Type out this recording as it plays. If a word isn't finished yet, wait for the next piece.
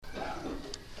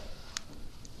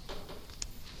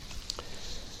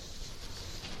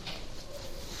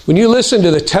When you listen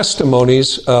to the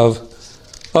testimonies of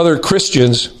other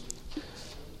Christians,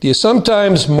 do you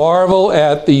sometimes marvel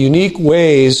at the unique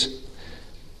ways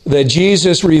that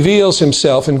Jesus reveals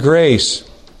himself in grace?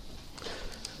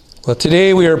 Well,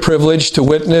 today we are privileged to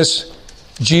witness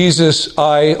Jesus'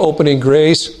 eye-opening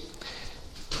grace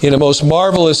in a most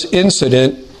marvelous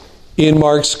incident in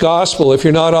Mark's Gospel. If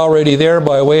you're not already there,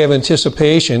 by way of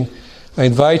anticipation, I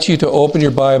invite you to open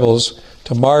your Bibles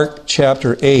to Mark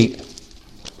chapter 8.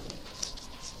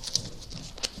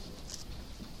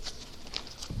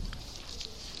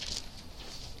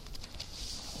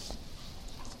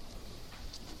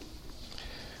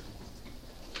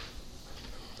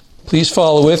 Please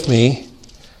follow with me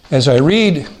as I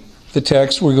read the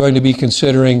text we're going to be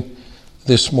considering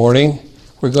this morning.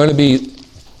 We're going to be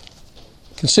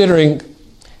considering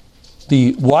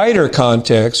the wider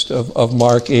context of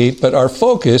Mark 8, but our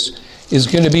focus is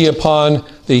going to be upon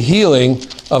the healing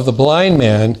of the blind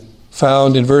man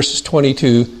found in verses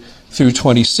 22 through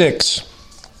 26.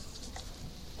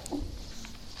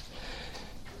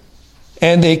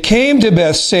 And they came to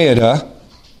Bethsaida,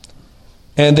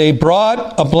 and they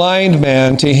brought a blind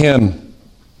man to him,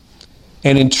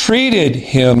 and entreated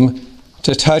him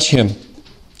to touch him.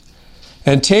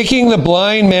 And taking the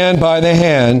blind man by the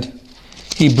hand,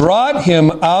 he brought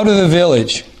him out of the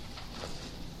village.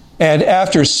 And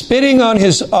after spitting on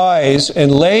his eyes and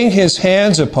laying his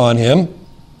hands upon him,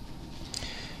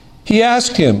 he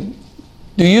asked him,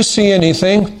 "Do you see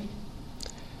anything?"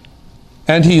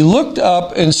 And he looked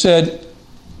up and said,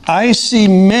 "I see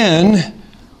men,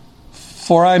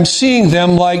 for I'm seeing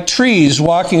them like trees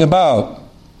walking about."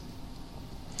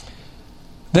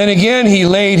 Then again he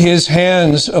laid his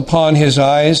hands upon his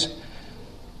eyes,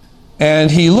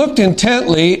 and he looked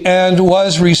intently and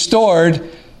was restored,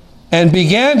 and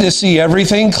began to see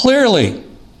everything clearly.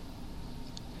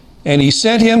 And he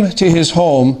sent him to his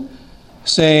home,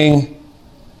 saying,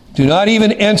 "Do not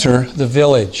even enter the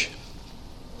village."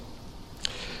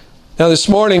 Now this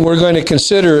morning we're going to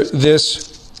consider this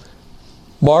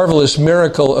marvelous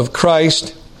miracle of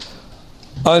Christ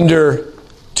under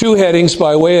two headings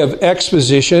by way of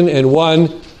exposition and one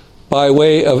by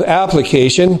way of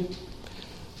application.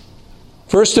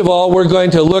 First of all, we're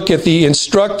going to look at the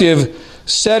instructive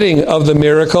setting of the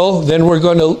miracle. Then we're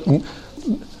going to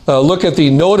look at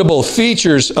the notable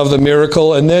features of the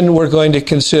miracle, and then we're going to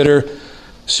consider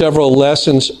several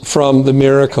lessons from the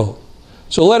miracle.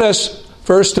 So let us,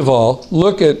 first of all,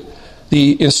 look at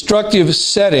the instructive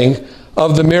setting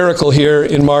of the miracle here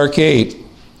in Mark 8.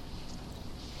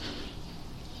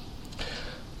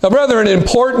 Now, brother, an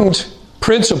important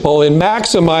principle in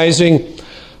maximizing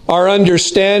our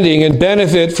understanding and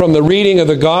benefit from the reading of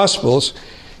the Gospels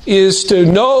is to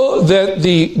know that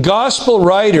the Gospel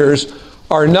writers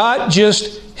are not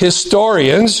just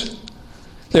historians,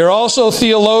 they're also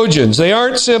theologians. They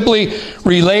aren't simply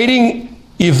relating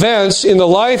events in the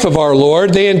life of our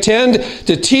Lord. They intend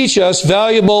to teach us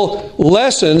valuable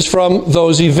lessons from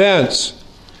those events.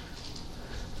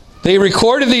 They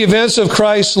recorded the events of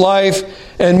Christ's life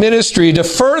and ministry to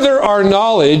further our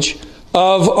knowledge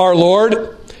of our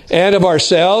Lord and of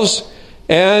ourselves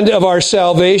and of our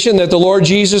salvation that the Lord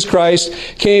Jesus Christ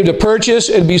came to purchase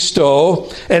and bestow,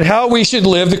 and how we should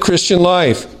live the Christian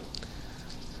life.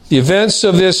 The events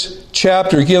of this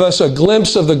chapter give us a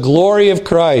glimpse of the glory of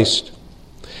Christ.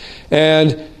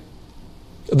 And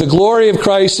the glory of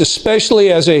Christ, especially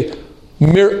as a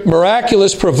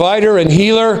miraculous provider and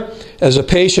healer, as a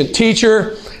patient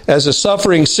teacher, as a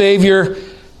suffering Savior,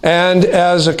 and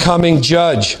as a coming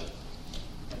judge.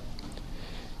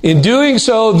 In doing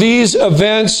so, these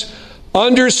events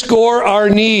underscore our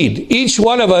need. Each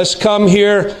one of us come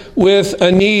here with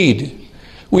a need.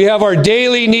 We have our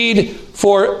daily need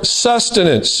for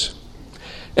sustenance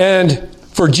and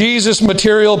for Jesus'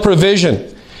 material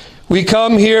provision. We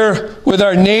come here with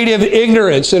our native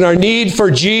ignorance and our need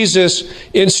for Jesus'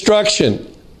 instruction.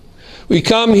 We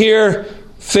come here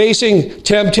facing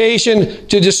temptation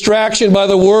to distraction by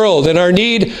the world and our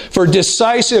need for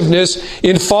decisiveness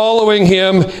in following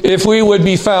Him if we would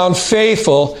be found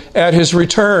faithful at His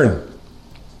return.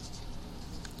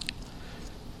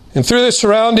 And through the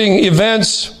surrounding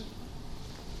events,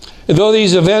 though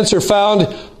these events are found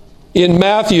in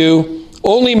Matthew,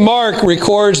 only Mark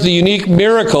records the unique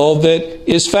miracle that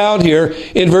is found here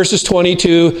in verses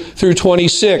 22 through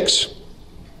 26.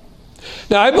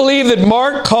 Now, I believe that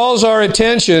Mark calls our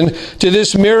attention to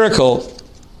this miracle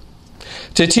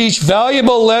to teach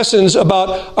valuable lessons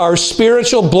about our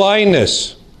spiritual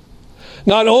blindness,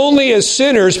 not only as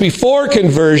sinners before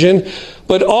conversion,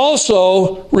 but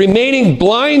also remaining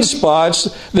blind spots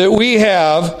that we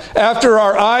have after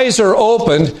our eyes are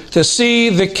opened to see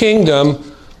the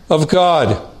kingdom of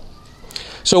God.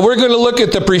 So we're going to look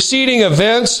at the preceding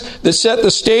events that set the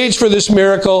stage for this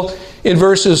miracle in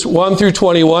verses 1 through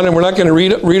 21, and we're not going to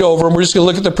read over them. We're just going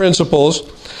to look at the principles.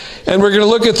 And we're going to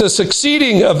look at the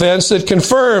succeeding events that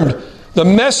confirmed the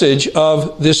message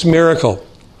of this miracle.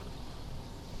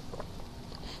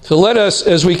 So let us,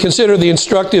 as we consider the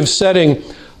instructive setting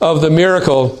of the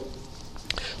miracle,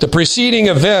 the preceding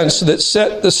events that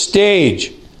set the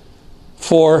stage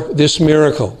for this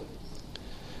miracle.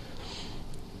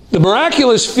 The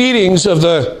miraculous feedings of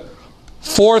the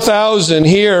 4,000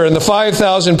 here and the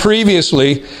 5,000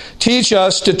 previously teach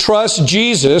us to trust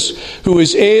Jesus, who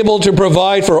is able to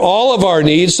provide for all of our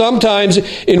needs, sometimes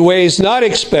in ways not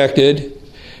expected,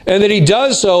 and that He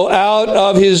does so out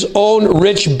of His own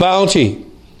rich bounty.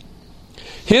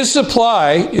 His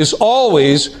supply is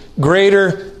always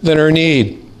greater than our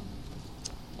need.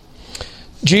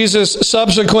 Jesus'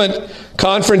 subsequent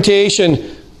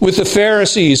confrontation with the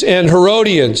Pharisees and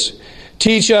Herodians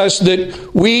teach us that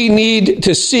we need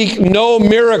to seek no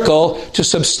miracle to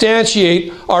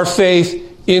substantiate our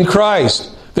faith in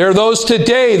Christ. There are those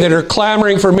today that are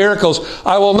clamoring for miracles.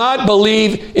 I will not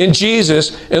believe in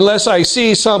Jesus unless I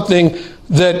see something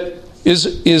that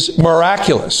is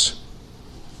miraculous.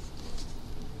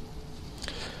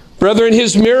 Brethren,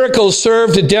 His miracles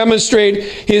serve to demonstrate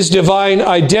His divine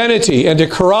identity and to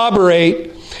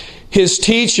corroborate His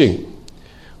teaching.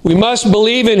 We must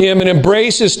believe in Him and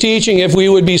embrace His teaching if we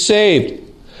would be saved.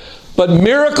 But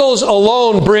miracles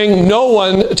alone bring no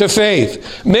one to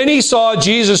faith. Many saw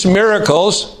Jesus'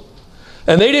 miracles,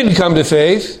 and they didn't come to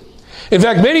faith. In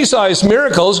fact, many saw His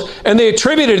miracles, and they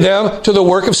attributed them to the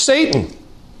work of Satan.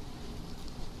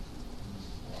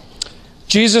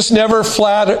 Jesus never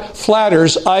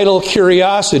flatters idle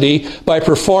curiosity by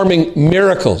performing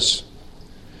miracles.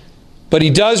 But He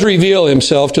does reveal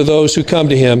Himself to those who come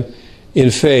to Him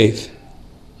in faith.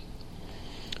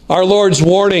 Our Lord's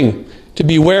warning to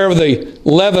beware of the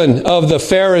leaven of the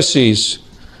Pharisees,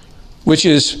 which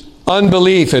is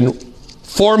unbelief and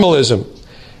formalism,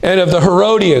 and of the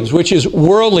Herodians, which is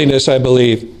worldliness, I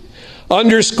believe,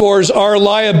 underscores our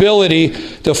liability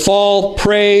to fall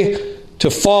prey to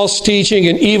false teaching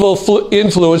and evil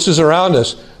influences around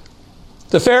us.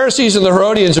 The Pharisees and the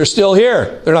Herodians are still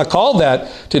here. They're not called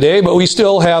that today, but we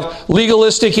still have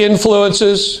legalistic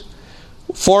influences,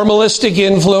 formalistic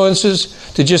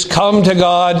influences, to just come to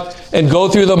God and go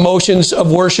through the motions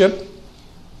of worship.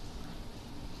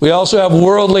 We also have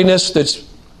worldliness that's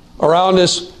around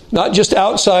us, not just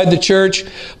outside the church,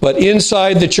 but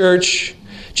inside the church.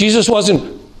 Jesus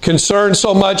wasn't concerned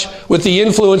so much with the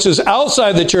influences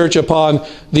outside the church upon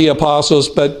the apostles,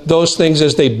 but those things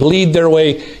as they bleed their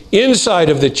way inside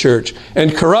of the church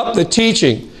and corrupt the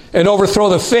teaching and overthrow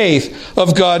the faith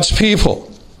of God's people.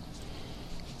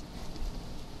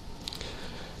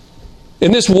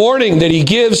 And this warning that He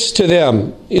gives to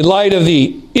them in light of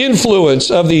the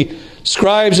influence of the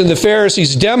scribes and the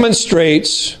Pharisees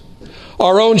demonstrates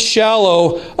our own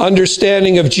shallow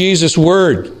understanding of Jesus'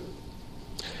 word.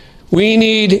 We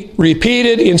need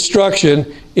repeated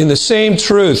instruction in the same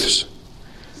truths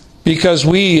because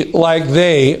we, like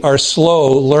they, are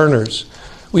slow learners.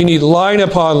 We need line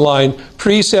upon line,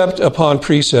 precept upon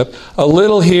precept, a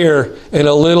little here and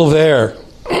a little there.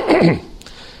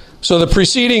 So the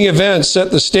preceding events set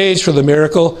the stage for the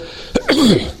miracle.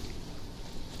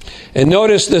 And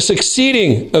notice the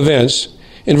succeeding events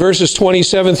in verses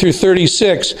 27 through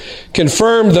 36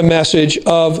 confirm the message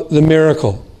of the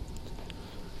miracle.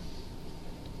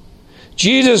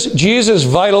 Jesus'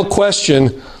 vital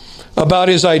question about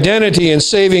His identity and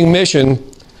saving mission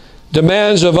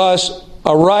demands of us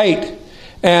a right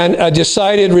and a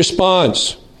decided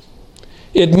response.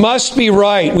 It must be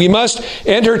right. We must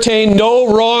entertain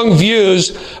no wrong views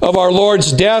of our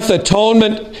Lord's death,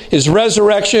 atonement, His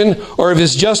resurrection, or of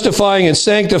His justifying and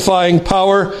sanctifying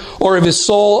power, or of His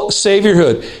sole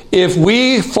saviorhood. If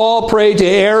we fall prey to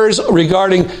errors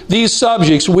regarding these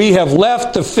subjects, we have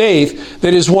left the faith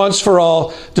that is once for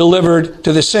all delivered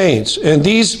to the saints. And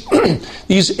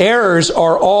these errors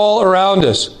are all around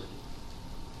us.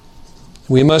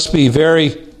 We must be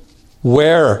very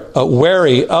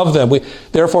wary of them.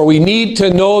 Therefore, we need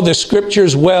to know the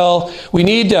Scriptures well. We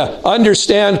need to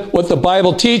understand what the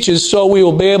Bible teaches so we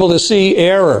will be able to see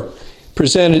error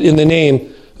presented in the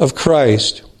name of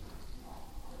Christ.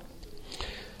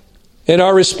 And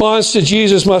our response to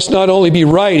Jesus must not only be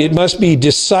right, it must be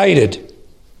decided.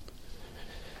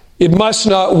 It must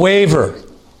not waver.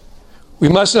 We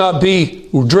must not be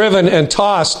driven and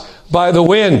tossed by the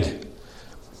wind.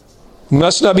 We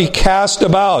must not be cast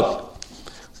about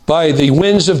by the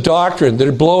winds of doctrine that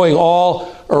are blowing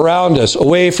all around us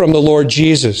away from the Lord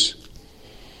Jesus.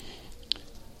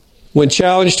 When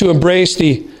challenged to embrace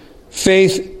the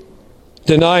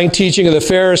faith-denying teaching of the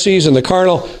Pharisees and the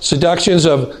carnal seductions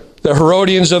of the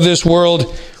Herodians of this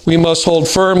world, we must hold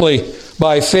firmly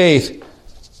by faith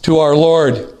to our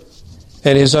Lord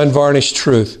and His unvarnished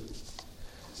truth.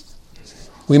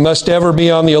 We must ever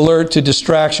be on the alert to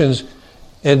distractions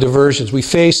and diversions. We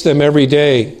face them every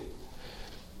day.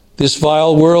 This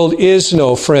vile world is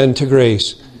no friend to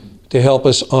grace to help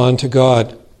us on to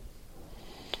God.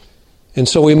 And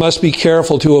so we must be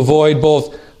careful to avoid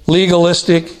both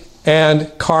legalistic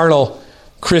and carnal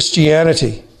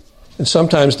Christianity. And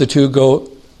sometimes the two go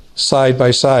side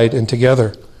by side and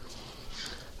together.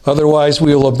 Otherwise,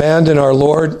 we will abandon our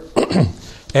Lord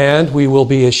and we will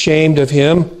be ashamed of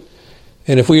Him.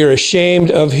 And if we are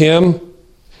ashamed of Him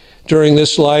during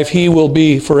this life, He will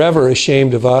be forever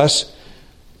ashamed of us.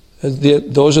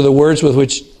 Those are the words with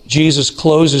which Jesus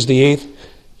closes the 8th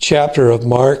chapter of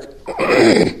Mark.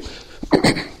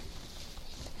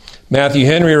 Matthew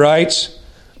Henry writes,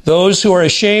 "Those who are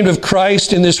ashamed of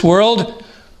Christ in this world,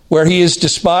 where He is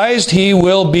despised, He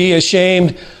will be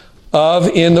ashamed of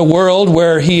in the world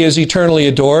where He is eternally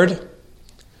adored.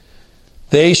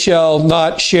 They shall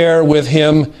not share with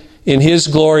Him in His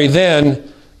glory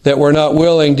then, that we're not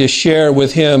willing to share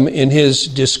with Him in His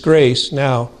disgrace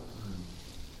now."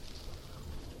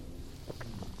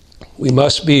 We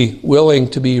must be willing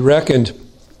to be reckoned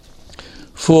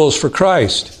fools for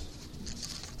Christ,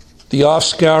 the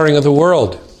offscouring of the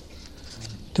world,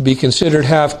 to be considered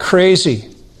half crazy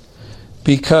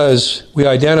because we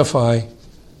identify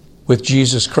with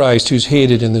Jesus Christ, who's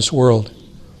hated in this world.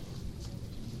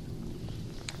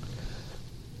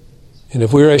 And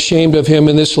if we're ashamed of Him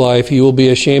in this life, He will be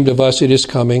ashamed of us at His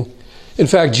coming. In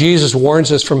fact, Jesus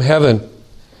warns us from heaven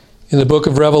in the book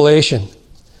of Revelation,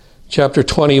 chapter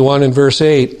 21 and verse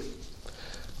 8.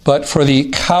 "But for the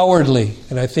cowardly,"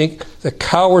 and I think the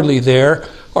cowardly there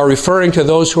are referring to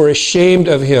those who are ashamed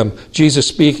of Him. Jesus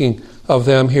speaking of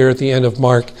them here at the end of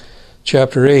Mark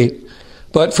chapter 8.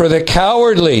 "But for the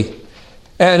cowardly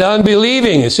and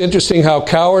unbelieving," it's interesting how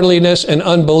cowardliness and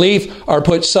unbelief are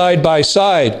put side by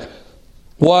side.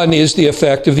 One is the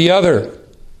effect of the other.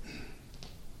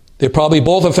 They're probably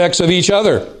both effects of each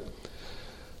other.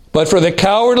 "But for the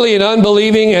cowardly and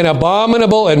unbelieving and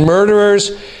abominable and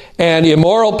murderers and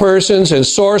immoral persons and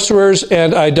sorcerers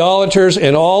and idolaters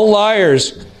and all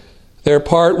liars, their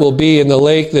part will be in the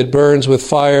lake that burns with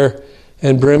fire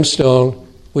and brimstone,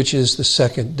 which is the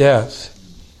second death."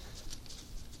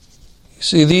 You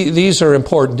see, these are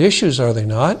important issues, are they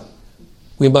not?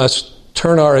 We must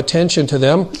turn our attention to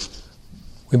them.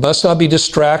 We must not be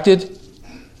distracted,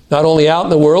 not only out in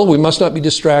the world, we must not be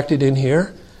distracted in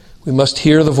here. We must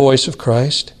hear the voice of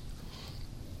Christ.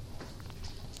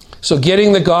 So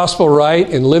getting the gospel right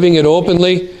and living it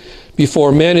openly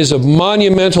before men is of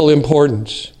monumental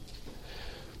importance.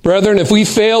 Brethren, if we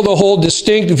fail to hold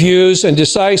distinct views and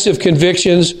decisive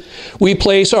convictions, we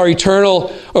place our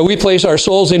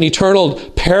souls in eternal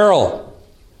peril.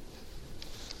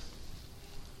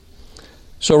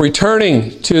 So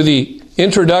returning to the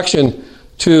introduction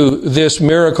to this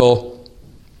miracle,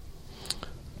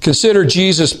 consider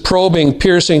Jesus' probing,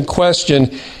 piercing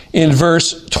question in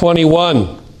verse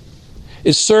 21.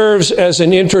 It serves as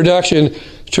an introduction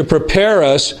to prepare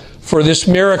us for this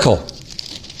miracle.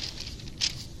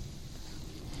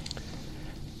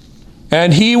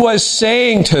 "And He was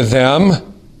saying to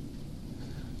them,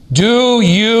 'Do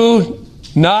you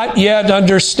not yet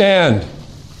understand?'"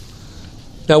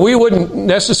 Now, we wouldn't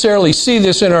necessarily see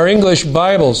this in our English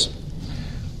Bibles,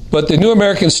 but the New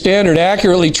American Standard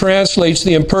accurately translates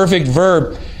the imperfect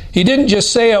verb. He didn't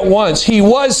just say it once. He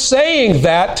was saying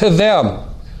that to them,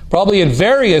 probably in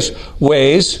various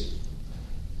ways.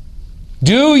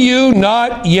 "Do you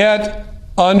not yet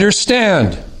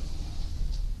understand?"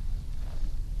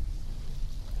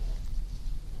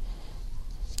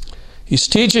 He's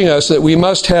teaching us that we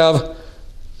must have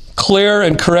clear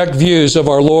and correct views of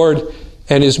our Lord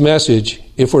and His message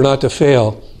if we're not to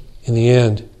fail in the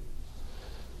end.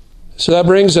 So that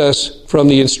brings us from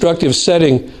the instructive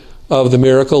setting of the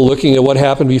miracle, looking at what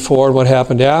happened before and what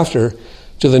happened after,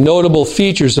 to the notable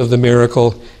features of the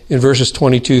miracle in verses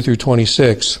 22 through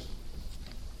 26.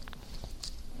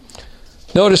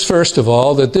 Notice, first of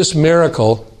all, that this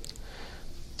miracle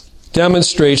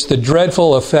demonstrates the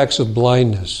dreadful effects of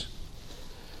blindness.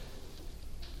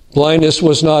 Blindness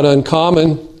was not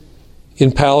uncommon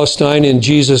in Palestine in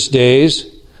Jesus' days,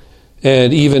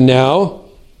 and even now.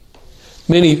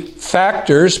 Many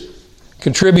factors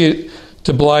contribute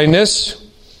to blindness,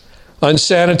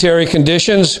 unsanitary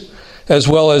conditions, as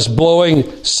well as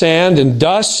blowing sand and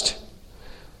dust,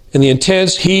 and the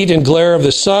intense heat and glare of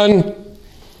the sun.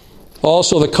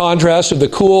 Also the contrast of the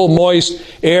cool, moist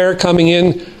air coming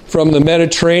in from the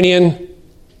Mediterranean.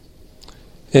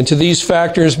 And to these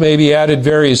factors may be added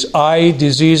various eye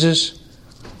diseases.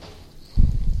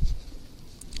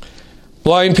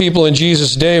 Blind people in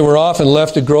Jesus' day were often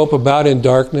left to grope about in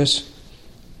darkness.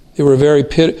 They were a very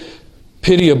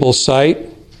pitiable sight,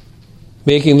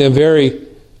 making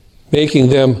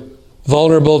them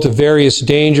vulnerable to various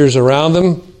dangers around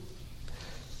them.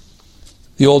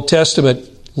 The Old Testament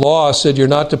law said you're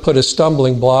not to put a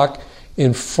stumbling block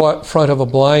in front of a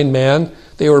blind man.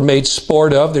 They were made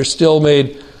sport of. They're still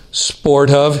made sport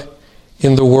of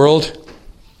in the world.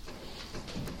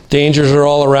 Dangers are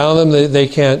all around them. They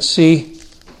can't see.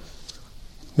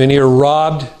 Many are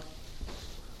robbed,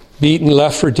 beaten,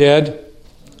 left for dead.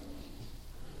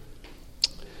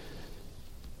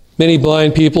 Many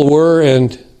blind people were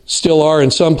and still are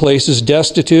in some places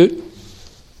destitute.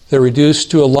 They're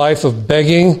reduced to a life of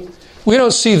begging. We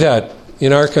don't see that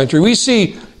in our country. We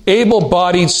see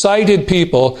able-bodied, sighted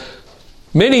people,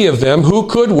 many of them who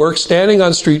could work, standing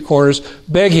on street corners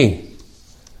begging.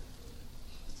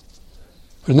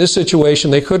 But in this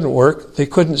situation, they couldn't work, they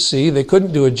couldn't see, they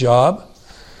couldn't do a job.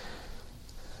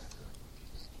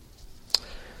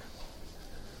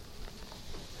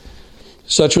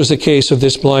 Such was the case of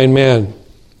this blind man.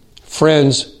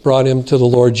 Friends brought him to the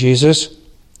Lord Jesus.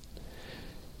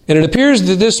 And it appears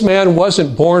that this man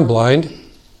wasn't born blind.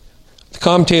 The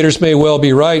commentators may well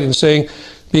be right in saying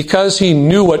because he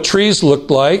knew what trees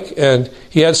looked like and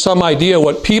he had some idea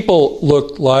what people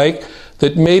looked like,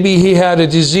 that maybe he had a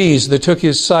disease that took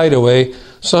his sight away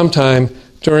sometime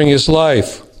during his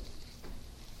life.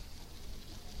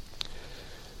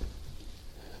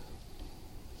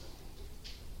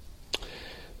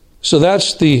 So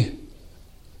that's the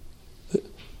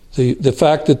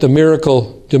fact that the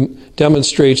miracle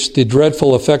demonstrates the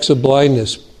dreadful effects of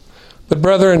blindness. But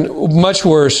brethren, much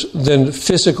worse than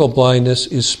physical blindness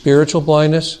is spiritual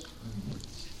blindness.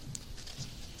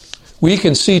 We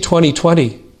can see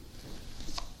 20/20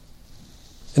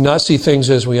 and not see things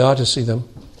as we ought to see them.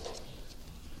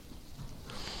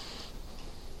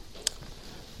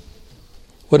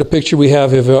 What a picture we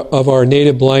have of our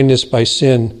native blindness by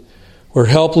sin. We're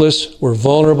helpless, we're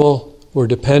vulnerable, we're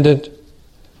dependent.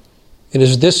 It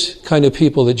is this kind of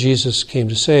people that Jesus came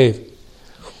to save.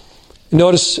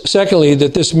 Notice, secondly,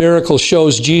 that this miracle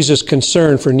shows Jesus'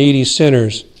 concern for needy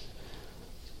sinners.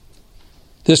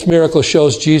 This miracle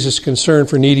shows Jesus' concern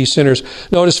for needy sinners.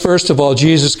 Notice, first of all,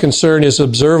 Jesus' concern is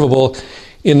observable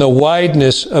in the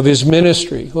wideness of his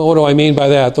ministry. Well, what do I mean by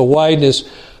that? The wideness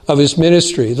of his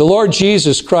ministry. The Lord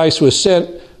Jesus Christ was sent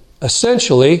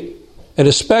essentially and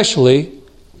especially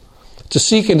to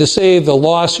seek and to save the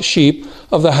lost sheep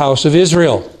of the house of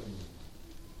Israel.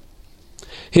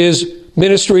 His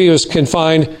ministry was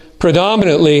confined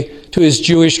predominantly to his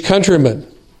Jewish countrymen.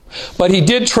 But he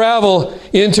did travel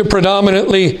into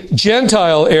predominantly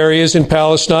Gentile areas in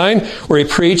Palestine, where he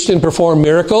preached and performed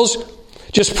miracles.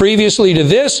 Just previously to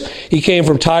this, he came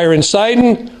from Tyre and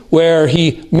Sidon, where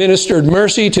he ministered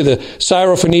mercy to the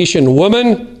Syrophoenician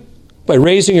woman by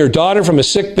raising her daughter from a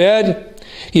sick bed.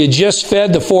 He had just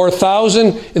fed the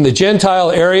 4,000 in the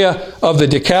Gentile area of the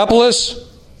Decapolis.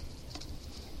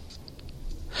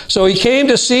 So he came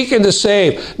to seek and to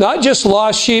save, not just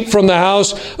lost sheep from the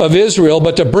house of Israel,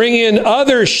 but to bring in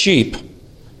other sheep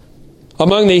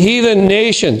among the heathen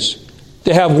nations,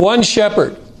 to have one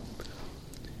shepherd.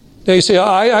 Now you say,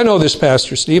 I know this,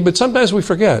 Pastor Steve, but sometimes we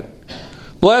forget.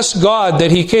 Bless God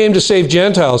that he came to save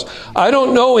Gentiles. I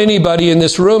don't know anybody in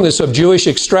this room that's of Jewish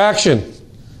extraction.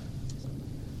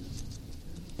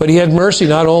 But he had mercy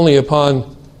not only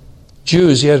upon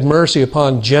Jews, he had mercy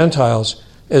upon Gentiles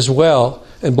as well.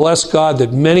 And bless God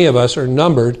that many of us are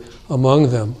numbered among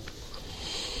them.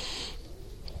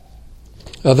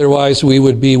 Otherwise, we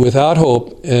would be without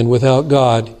hope and without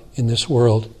God in this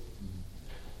world.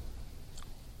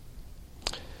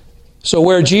 So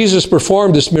where Jesus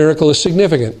performed this miracle is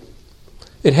significant.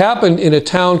 It happened in a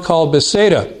town called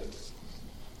Bethsaida.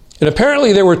 And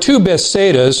apparently there were two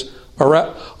Bethsaidas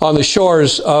on the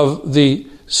shores of the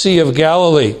Sea of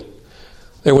Galilee.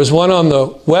 There was one on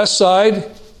the west side,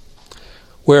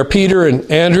 where Peter and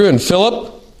Andrew and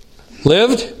Philip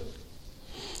lived.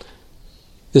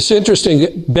 This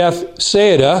interesting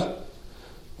Bethsaida,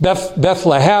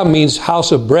 Bethlehem means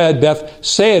house of bread.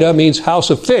 Bethsaida means house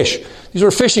of fish. These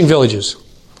were fishing villages.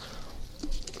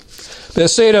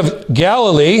 Bethsaida of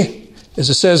Galilee, as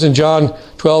it says in John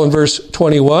 12 and verse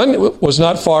 21, was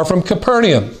not far from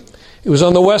Capernaum. It was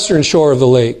on the western shore of the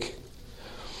lake.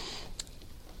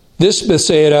 This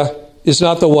Bethsaida is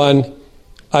not the one,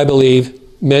 I believe,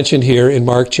 mentioned here in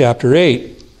Mark chapter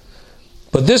 8.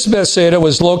 But this Bethsaida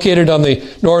was located on the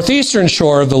northeastern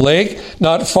shore of the lake,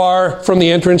 not far from the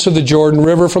entrance of the Jordan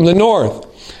River from the north.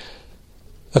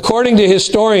 According to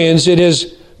historians, it has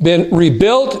been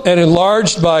rebuilt and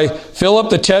enlarged by Philip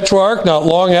the Tetrarch not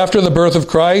long after the birth of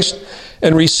Christ,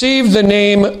 and received the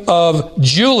name of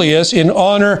Julius in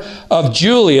honor of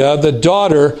Julia, the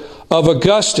daughter of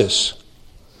Augustus.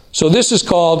 So this is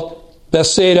called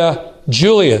Bethsaida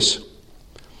Julius. It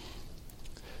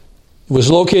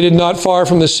was located not far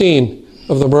from the scene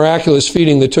of the miraculous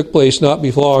feeding that took place not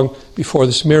long before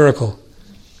this miracle.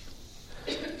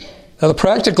 Now, the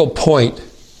practical point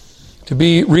to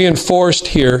be reinforced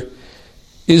here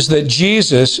is that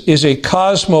Jesus is a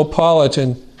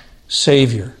cosmopolitan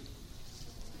Savior.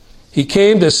 He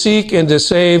came to seek and to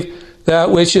save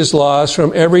that which is lost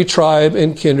from every tribe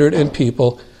and kindred and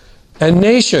people and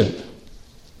nation.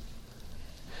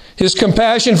 His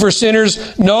compassion for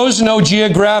sinners knows no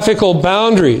geographical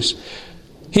boundaries.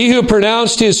 He who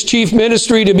pronounced his chief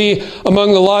ministry to be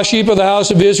among the lost sheep of the house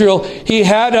of Israel, he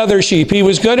had other sheep. He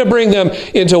was going to bring them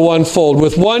into one fold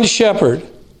with one shepherd.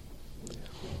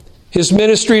 His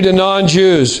ministry to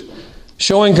non-Jews,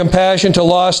 showing compassion to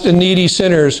lost and needy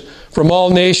sinners from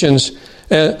all nations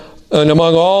and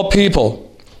among all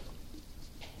people.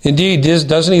 Indeed,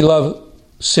 doesn't he love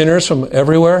sinners from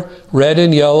everywhere? Red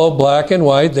and yellow, black and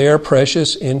white, they are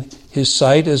precious in his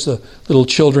sight, as the little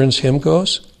children's hymn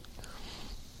goes.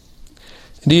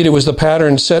 Indeed, it was the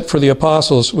pattern set for the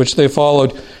apostles, which they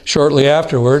followed shortly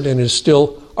afterward, and is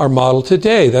still our model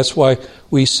today. That's why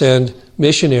we send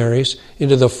missionaries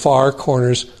into the far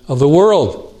corners of the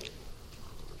world.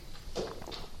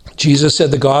 Jesus said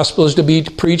the gospel is to be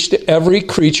preached to every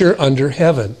creature under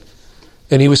heaven.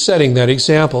 And he was setting that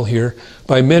example here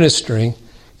by ministering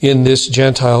in this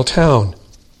Gentile town.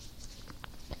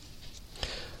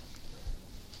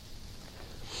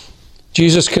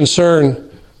 Jesus' concern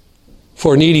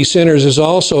for needy sinners is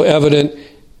also evident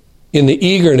in the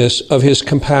eagerness of his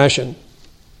compassion.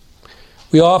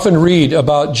 We often read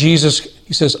about Jesus,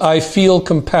 he says, I feel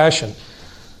compassion.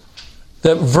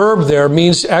 That verb there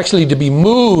means actually to be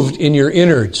moved in your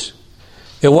innards.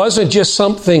 It wasn't just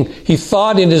something he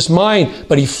thought in his mind,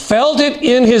 but he felt it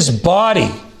in his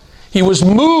body. He was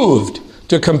moved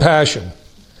to compassion.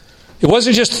 It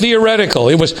wasn't just theoretical.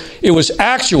 It was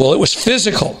actual. It was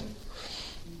physical.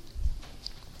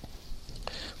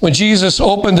 When Jesus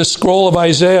opened the scroll of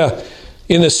Isaiah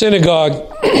in the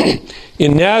synagogue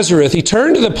in Nazareth, he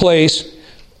turned to the place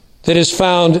that is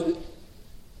found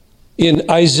in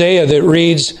Isaiah that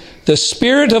reads, "The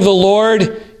Spirit of the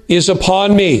Lord is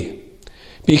upon me,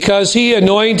 because he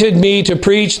anointed me to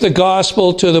preach the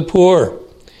gospel to the poor.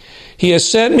 He has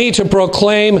sent me to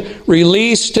proclaim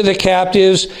release to the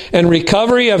captives and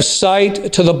recovery of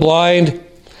sight to the blind,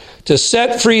 to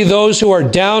set free those who are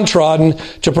downtrodden,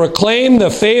 to proclaim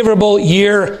the favorable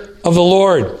year of the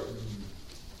Lord."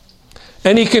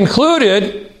 And he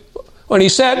concluded when he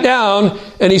sat down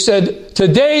and he said,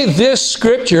 "Today this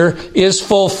scripture is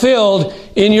fulfilled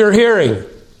in your hearing."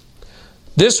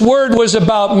 This word was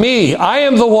about me. I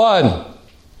am the one.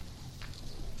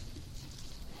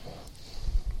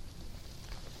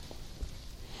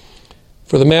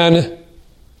 For the man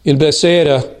in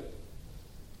Bethsaida,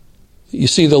 you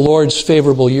see the Lord's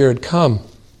favorable year had come.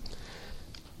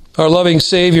 Our loving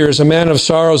Savior, as a man of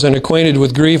sorrows and acquainted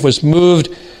with grief, was moved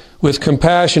with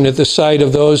compassion at the sight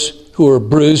of those who were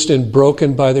bruised and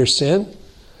broken by their sin.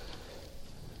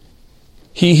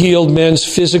 He healed men's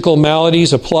physical maladies,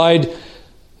 supplied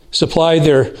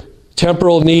their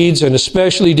temporal needs, and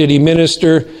especially did he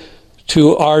minister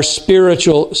to our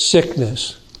spiritual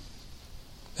sickness.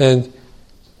 And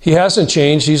he hasn't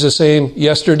changed. He's the same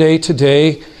yesterday,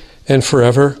 today, and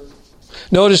forever.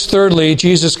 Notice, thirdly,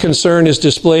 Jesus' concern is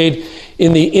displayed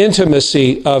in the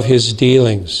intimacy of his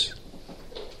dealings.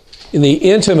 In the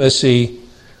intimacy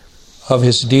of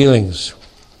his dealings.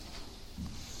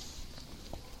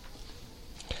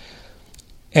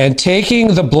 And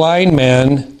taking the blind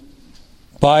man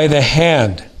by the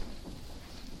hand,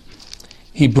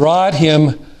 he brought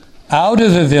him out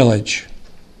of the village,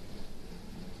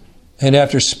 and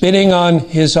after spitting on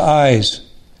his eyes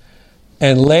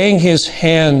and laying his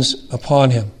hands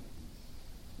upon him,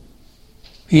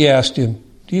 he asked him,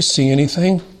 "Do you see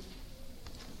anything?"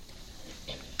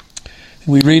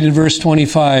 And we read in verse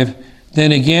 25,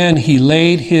 "Then again he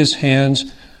laid his hands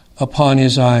upon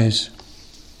his eyes."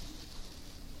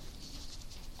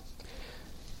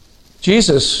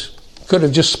 Jesus could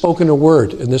have just spoken a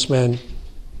word and this man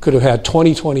could have had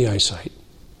 20/20 eyesight.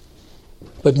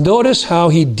 But notice how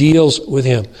he deals with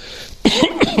him.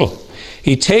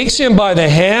 He takes him by the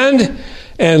hand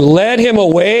and led him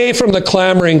away from the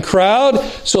clamoring crowd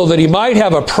so that he might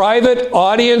have a private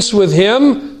audience with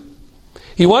him.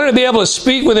 He wanted to be able to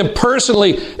speak with him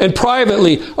personally and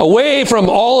privately, away from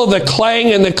all of the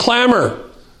clang and the clamor.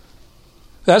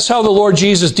 That's how the Lord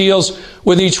Jesus deals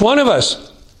with each one of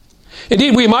us.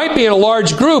 Indeed, we might be in a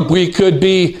large group. We could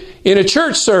be in a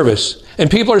church service, and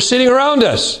people are sitting around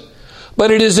us. But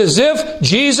it is as if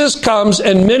Jesus comes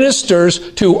and ministers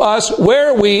to us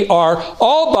where we are,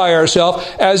 all by ourselves,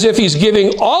 as if he's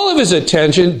giving all of his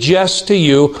attention just to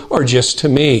you or just to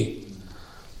me.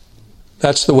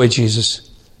 That's the way Jesus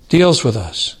deals with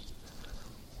us.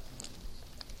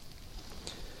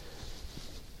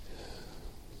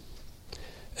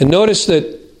 And notice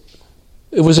that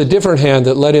it was a different hand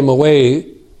that led him away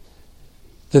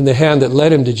than the hand that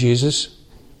led him to Jesus.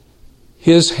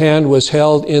 His hand was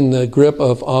held in the grip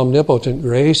of omnipotent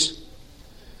grace.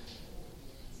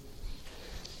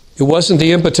 It wasn't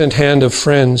the impotent hand of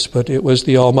friends, but it was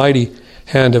the almighty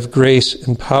hand of grace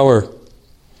and power.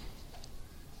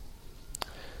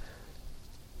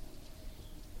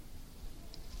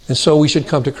 And so we should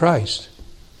come to Christ.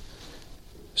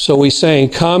 So we sang,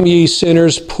 "Come ye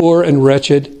sinners, poor and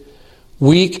wretched,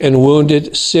 weak and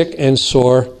wounded, sick and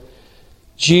sore.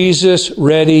 Jesus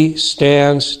ready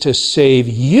stands to save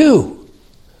you.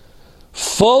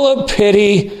 Full of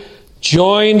pity,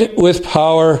 joined with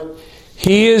power,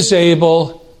 he is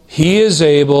able, he is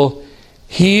able,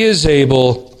 he is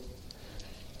able.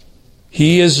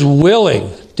 He is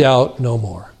willing, doubt no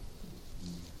more."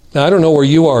 Now, I don't know where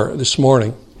you are this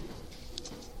morning.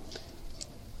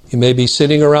 You may be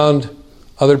sitting around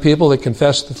other people that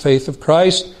confess the faith of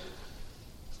Christ.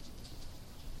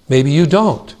 Maybe you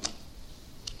don't.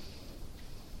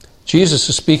 Jesus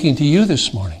is speaking to you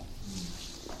this morning.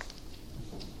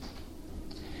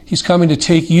 He's coming to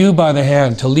take you by the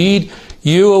hand, to lead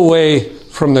you away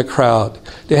from the crowd,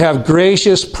 to have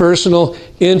gracious, personal,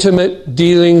 intimate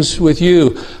dealings with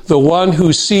you. The one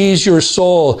who sees your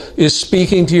soul is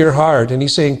speaking to your heart, and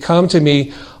he's saying, "Come to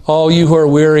me, all you who are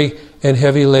weary and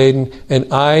heavy laden, and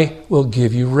I will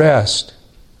give you rest."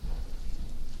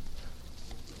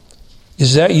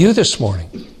 Is that you this morning?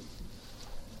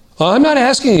 Well, I'm not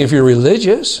asking if you're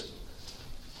religious.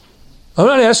 I'm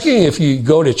not asking if you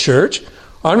go to church.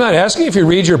 I'm not asking if you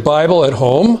read your Bible at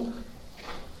home.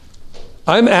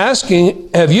 I'm asking,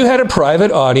 have you had a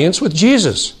private audience with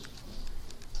Jesus?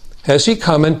 Has he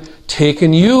come and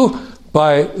taken you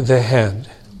by the hand?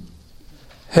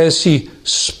 Has he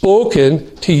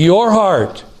spoken to your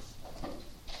heart?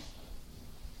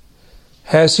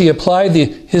 Has he applied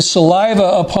his saliva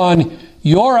upon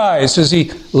your eyes? Has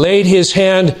he laid his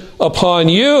hand upon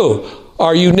you?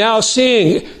 Are you now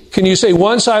seeing? Can you say,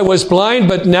 "Once I was blind,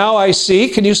 but now I see"?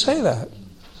 Can you say that?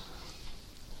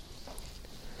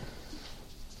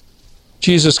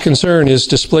 Jesus' concern is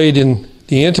displayed in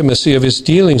the intimacy of his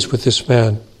dealings with this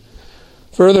man.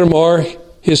 Furthermore,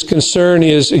 his concern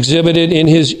is exhibited in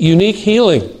his unique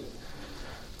healing.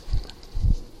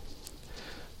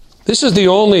 This is the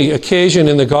only occasion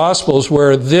in the Gospels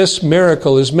where this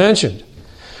miracle is mentioned.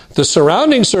 The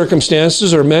surrounding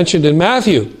circumstances are mentioned in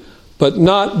Matthew, but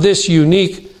not this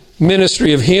unique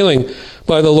ministry of healing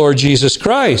by the Lord Jesus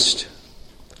Christ.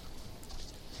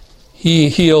 He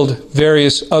healed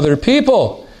various other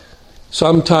people.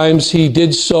 Sometimes he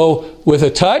did so with a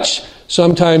touch.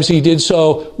 Sometimes he did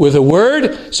so with a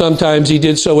word. Sometimes he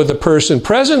did so with the person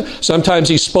present. Sometimes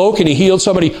he spoke and he healed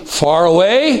somebody far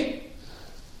away.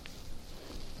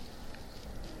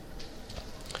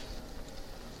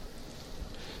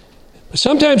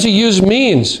 Sometimes he used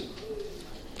means,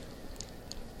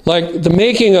 like the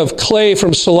making of clay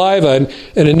from saliva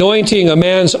and anointing a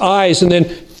man's eyes and then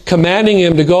commanding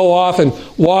him to go off and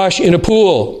wash in a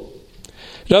pool.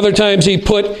 At other times he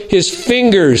put his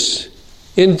fingers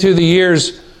into the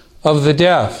ears of the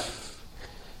deaf.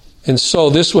 And so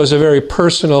this was a very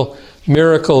personal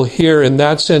miracle here. In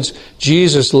that sense,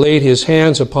 Jesus laid his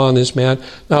hands upon this man,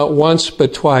 not once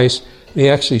but twice. And he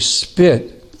actually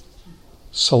spit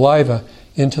saliva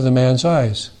into the man's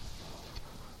eyes.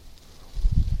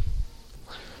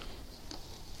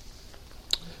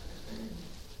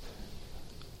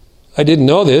 I didn't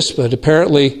know this, but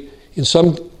apparently in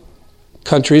some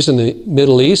countries in the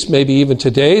Middle East, maybe even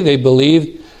today, they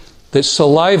believe that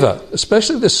saliva,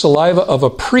 especially the saliva of a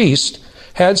priest,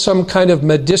 had some kind of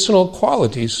medicinal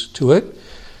qualities to it.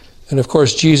 And of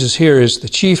course, Jesus here is the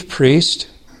chief priest.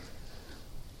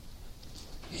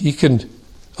 He can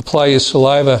apply his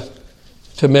saliva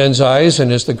to men's eyes,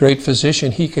 and as the great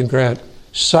physician, he can grant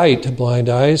sight to blind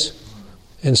eyes,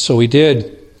 and so he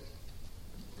did.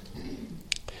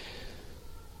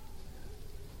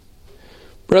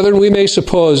 Brethren, we may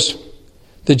suppose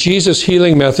that Jesus'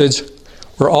 healing methods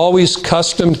were always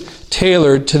custom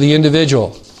tailored to the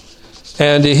individual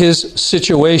and to his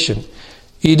situation.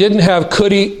 He didn't have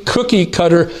cookie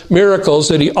cutter miracles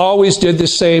that he always did the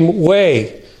same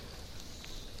way.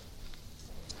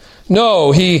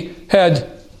 No, he had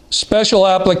special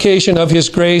application of his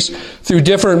grace through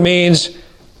different means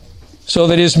so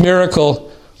that his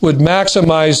miracle would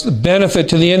maximize the benefit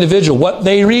to the individual. What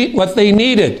they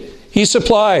needed, he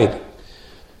supplied.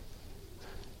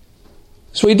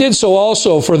 So he did so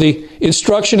also for the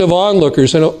instruction of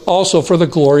onlookers and also for the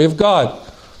glory of God.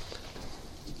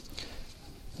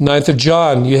 9th of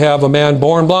John, you have a man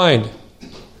born blind.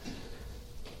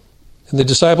 And the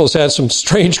disciples had some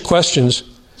strange questions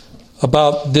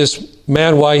about this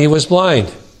man, why he was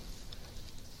blind.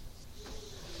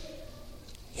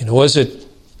 Was it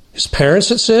his parents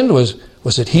that sinned?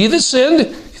 Was it he that sinned?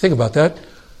 You think about that.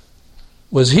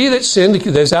 Was he that sinned?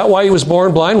 Is that why he was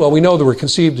born blind? Well, we know they were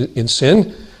conceived in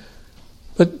sin.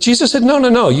 But Jesus said,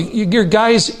 no. You're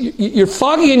guys, you're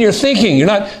foggy in your thinking. You're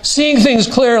not seeing things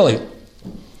clearly.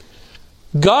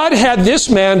 God had this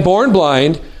man born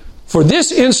blind for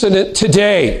this incident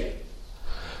today,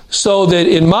 so that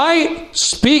in my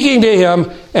speaking to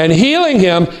him and healing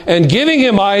him and giving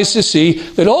him eyes to see,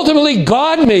 that ultimately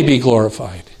God may be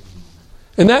glorified.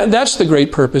 And that's the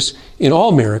great purpose in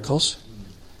all miracles.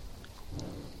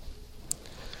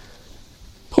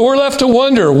 But we're left to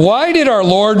wonder, why did our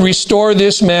Lord restore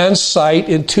this man's sight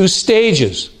in 2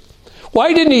 stages?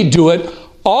 Why didn't he do it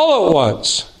all at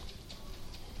once?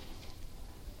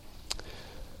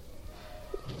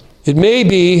 It may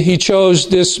be he chose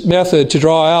this method to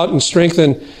draw out and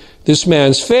strengthen this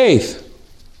man's faith.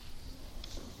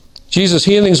 Jesus'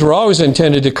 healings were always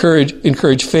intended to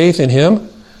encourage faith in him.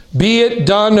 Be it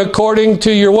done according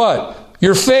to your what?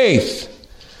 Your faith,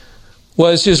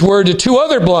 was his word to 2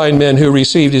 other blind men who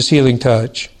received his healing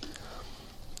touch.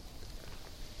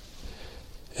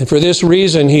 And for this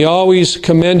reason, he always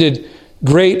commended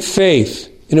great faith.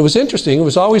 And it was interesting, it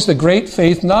was always the great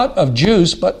faith not of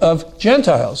Jews, but of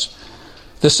Gentiles.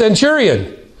 The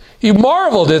centurion, he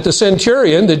marveled at the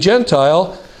centurion, the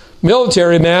Gentile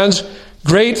military man's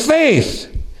great faith.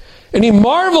 And he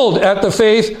marveled at the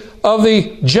faith of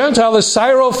the Gentile, the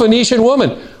Syrophoenician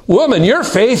woman. Woman, your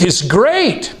faith is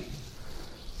great.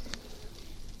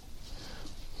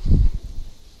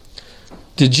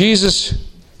 Did Jesus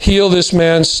heal this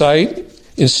man's sight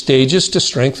in stages to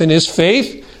strengthen his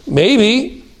faith?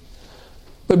 Maybe.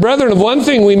 But brethren, of one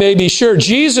thing we may be sure,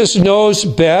 Jesus knows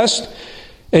best,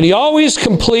 and he always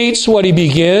completes what he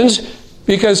begins,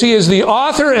 because he is the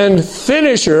author and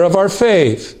finisher of our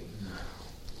faith.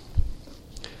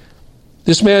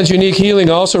 This man's unique healing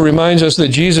also reminds us that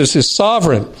Jesus is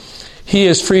sovereign. He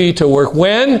is free to work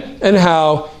when and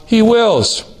how he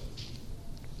wills.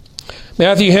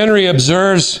 Matthew Henry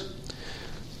observes,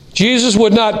 Jesus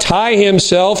would not tie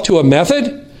himself to a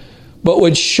method, but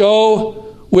would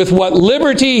show with what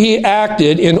liberty he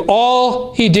acted in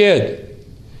all he did.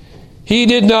 He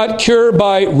did not cure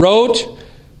by rote,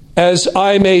 as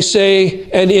I may say,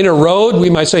 and in a road, we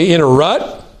might say in a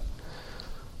rut,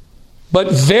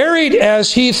 but varied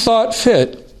as he thought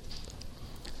fit.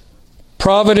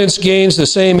 Providence gains the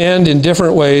same end in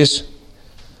different ways,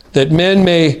 that men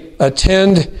may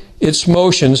attend its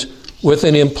motions with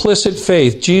an implicit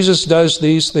faith. Jesus does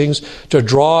these things to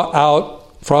draw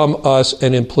out from us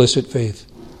an implicit faith.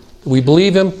 We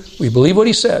believe him, we believe what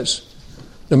he says.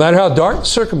 No matter how dark the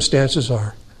circumstances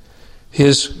are,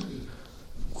 his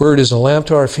word is a lamp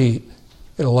to our feet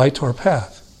and a light to our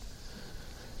path.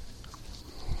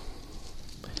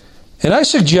 And I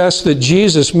suggest that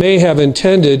Jesus may have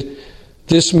intended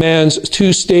this man's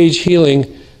 2-stage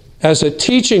healing as a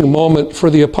teaching moment for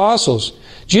the apostles.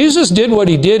 Jesus did what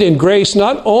he did in grace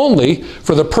not only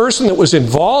for the person that was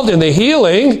involved in the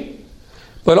healing,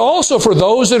 but also for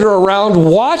those that are around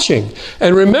watching.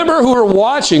 And remember who are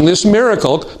watching this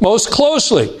miracle most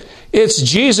closely. It's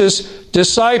Jesus'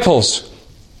 disciples.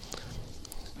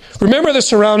 Remember the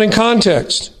surrounding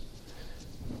context.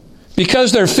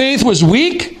 Because their faith was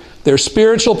weak, their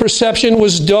spiritual perception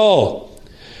was dull.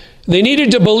 They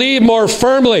needed to believe more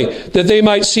firmly that they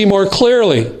might see more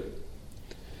clearly.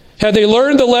 Had they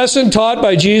learned the lesson taught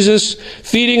by Jesus'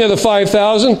 feeding of the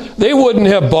 5,000, they wouldn't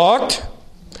have balked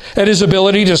at his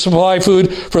ability to supply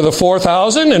food for the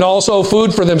 4,000 and also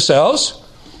food for themselves.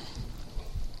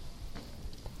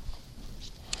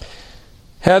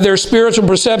 Had their spiritual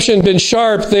perception been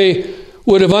sharp, they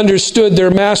would have understood their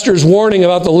master's warning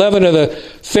about the leaven of the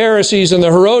Pharisees and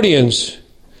the Herodians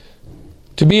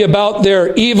to be about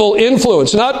their evil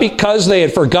influence, not because they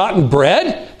had forgotten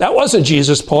bread. That wasn't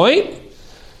Jesus' point.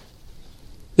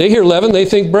 They hear leaven, they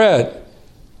think bread.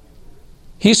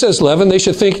 He says leaven, they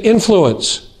should think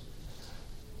influence.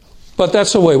 But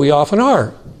that's the way we often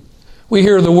are. We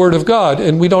hear the Word of God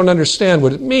and we don't understand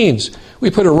what it means. We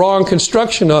put a wrong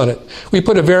construction on it. We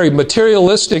put a very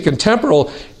materialistic and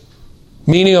temporal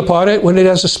meaning upon it when it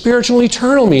has a spiritual and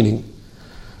eternal meaning.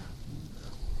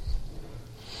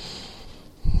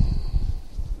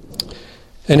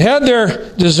 And had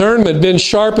their discernment been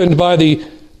sharpened by the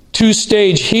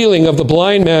two-stage healing of the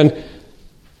blind man,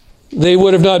 they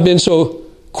would have not been so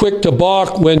quick to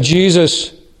balk when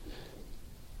Jesus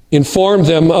informed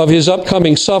them of his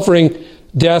upcoming suffering,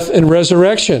 death, and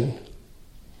resurrection.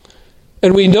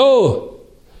 And we know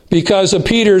because of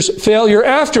Peter's failure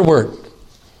afterward.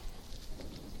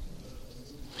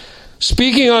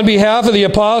 Speaking on behalf of the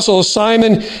apostles,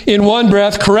 Simon in one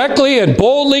breath correctly and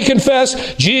boldly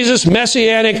confessed Jesus'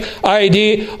 messianic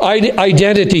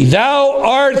identity. Thou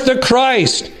art the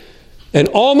Christ. And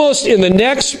almost in the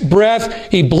next breath,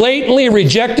 he blatantly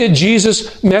rejected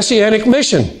Jesus' messianic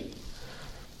mission.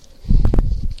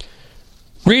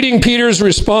 Reading Peter's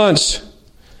response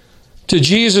to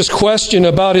Jesus' question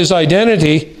about his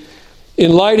identity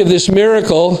in light of this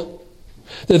miracle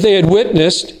that they had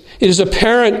witnessed, it is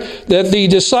apparent that the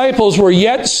disciples were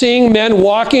yet seeing men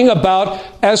walking about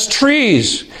as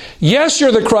trees. Yes,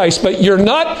 you're the Christ, but you're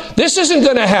not. This isn't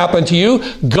going to happen to you.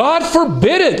 God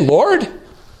forbid it, Lord.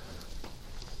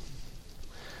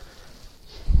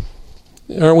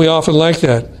 Aren't we often like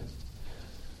that?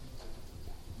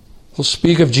 We'll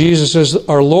speak of Jesus as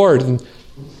our Lord. And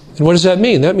what does that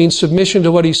mean? That means submission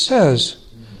to what he says.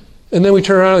 And then we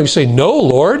turn around and we say, no,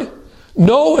 Lord.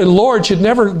 No and Lord should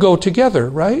never go together,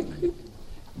 right?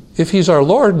 If he's our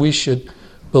Lord, we should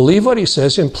believe what he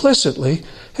says implicitly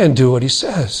and do what he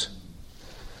says.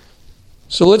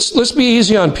 So let's be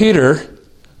easy on Peter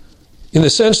in the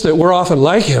sense that we're often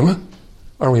like him,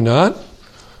 are we not?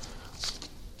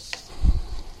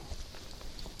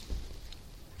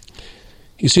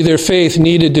 You see, their faith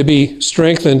needed to be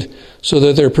strengthened so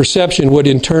that their perception would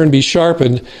in turn be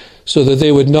sharpened so that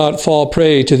they would not fall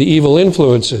prey to the evil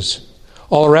influences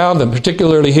all around them,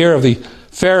 particularly here of the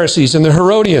Pharisees and the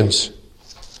Herodians.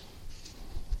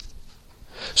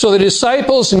 So the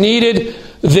disciples needed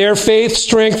their faith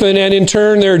strengthened and in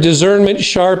turn their discernment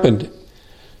sharpened.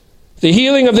 The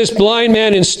healing of this blind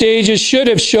man in stages should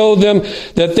have showed them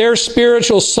that their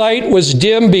spiritual sight was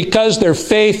dim because their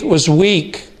faith was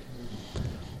weak.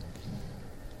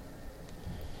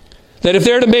 That if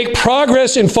they're to make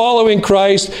progress in following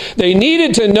Christ, they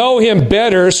needed to know him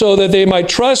better so that they might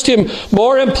trust him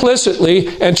more implicitly,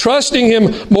 and trusting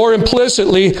him more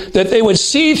implicitly, that they would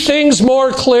see things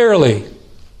more clearly.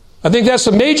 I think that's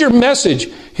a major message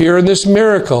here in this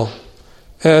miracle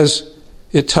as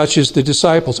it touches the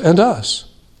disciples and us.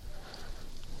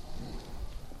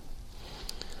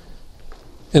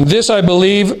 And this, I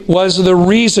believe, was the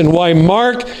reason why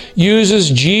Mark uses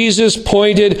Jesus'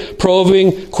 pointed,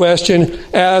 probing question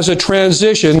as a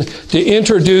transition to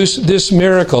introduce this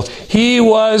miracle. He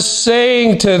was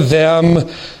saying to them,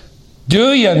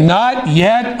 do you not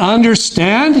yet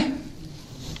understand?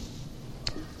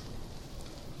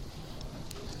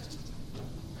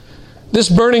 This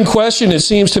burning question, it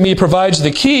seems to me, provides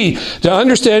the key to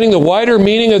understanding the wider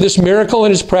meaning of this miracle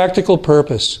and its practical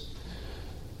purpose.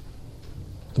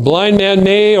 The blind man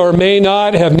may or may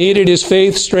not have needed his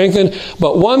faith strengthened,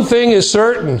 but one thing is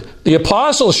certain, the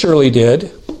apostles surely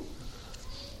did.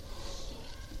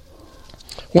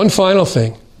 One final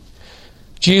thing.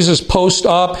 Jesus'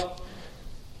 post-op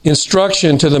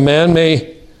instruction to the man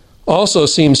may also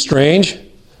seem strange,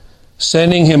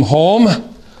 sending him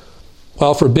home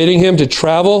while forbidding him to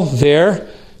travel there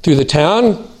through the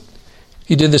town.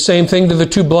 He did the same thing to the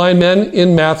two blind men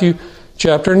in Matthew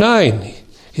chapter 9.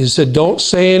 He said, don't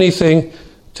say anything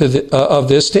of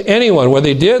this to anyone. What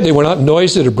they did, they were not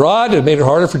noised it abroad. It made it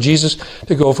harder for Jesus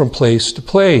to go from place to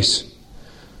place.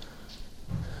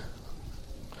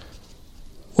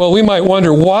 Well, we might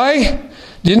wonder, why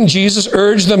didn't Jesus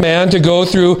urge the man to go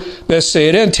through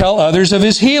Bethsaida and tell others of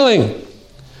his healing?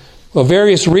 Well,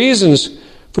 various reasons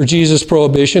for Jesus'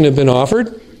 prohibition have been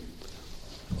offered.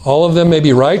 All of them may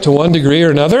be right to one degree or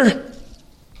another.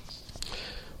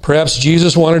 Perhaps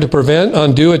Jesus wanted to prevent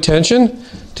undue attention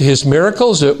to his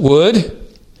miracles. It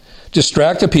would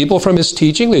distract the people from his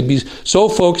teaching. They'd be so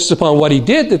focused upon what he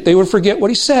did that they would forget what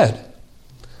he said.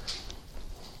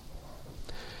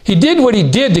 He did what he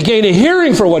did to gain a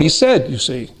hearing for what he said, you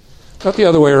see. Not the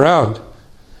other way around.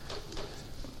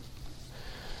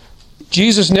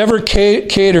 Jesus never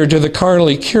catered to the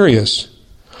carnally curious.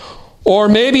 Or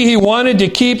maybe he wanted to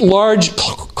keep large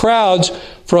crowds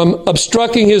from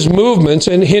obstructing his movements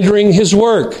and hindering his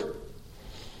work.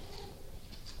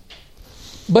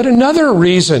 But another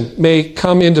reason may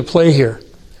come into play here.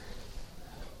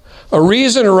 A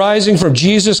reason arising from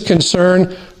Jesus'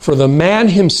 concern for the man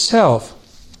himself.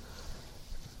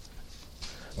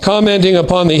 Commenting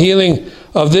upon the healing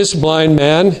of this blind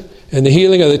man and the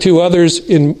healing of the two others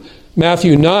in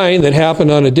Matthew 9 that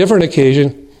happened on a different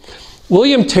occasion,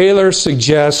 William Taylor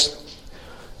suggests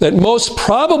that most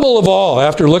probable of all,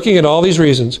 after looking at all these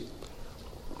reasons,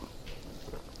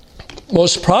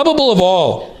 most probable of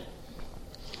all,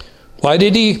 why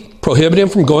did he prohibit him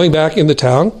from going back into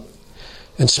town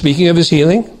and speaking of his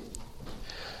healing?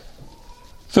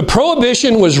 The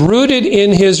prohibition was rooted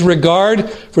in his regard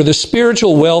for the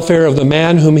spiritual welfare of the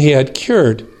man whom he had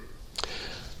cured.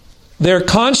 Their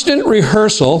constant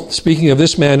rehearsal, speaking of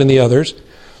this man and the others,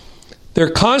 their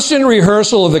constant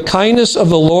rehearsal of the kindness of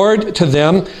the Lord to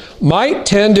them might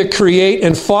tend to create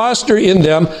and foster in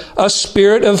them a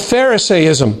spirit of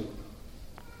Pharisaism.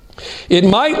 It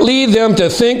might lead them to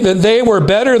think that they were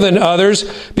better than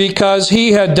others because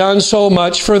he had done so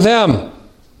much for them.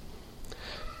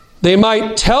 They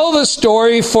might tell the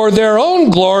story for their own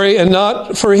glory and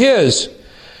not for his.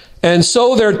 And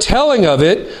so their telling of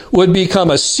it would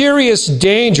become a serious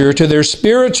danger to their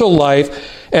spiritual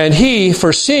life, and he,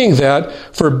 foreseeing that,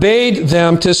 forbade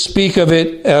them to speak of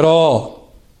it at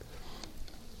all.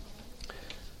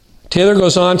 Taylor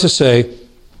goes on to say,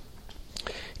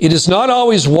 it is not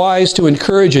always wise to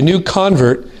encourage a new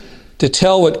convert to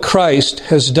tell what Christ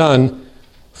has done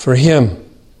for him.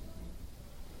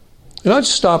 And I'll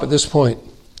just stop at this point,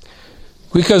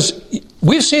 because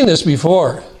we've seen this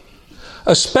before.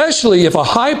 Especially if a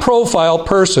high-profile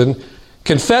person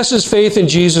confesses faith in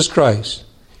Jesus Christ.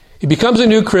 He becomes a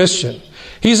new Christian.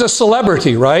 He's a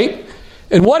celebrity, right?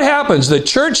 And what happens? The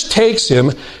church takes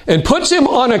him and puts him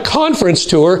on a conference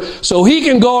tour so he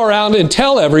can go around and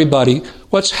tell everybody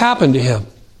what's happened to him.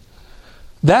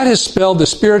 That has spelled the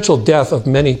spiritual death of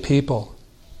many people.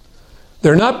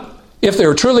 They're not, if they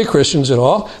were truly Christians at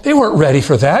all, they weren't ready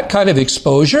for that kind of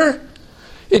exposure.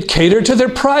 It catered to their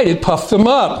pride. It puffed them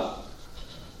up.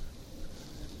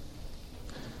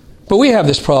 But we have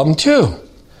this problem too.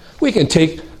 We can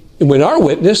take, when our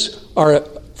witness, our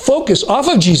focus off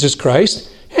of Jesus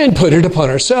Christ and put it upon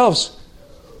ourselves.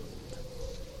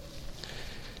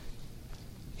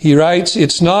 He writes,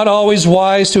 it's not always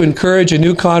wise to encourage a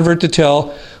new convert to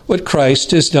tell what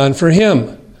Christ has done for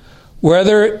him.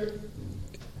 Whether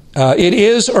it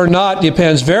is or not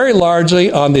depends very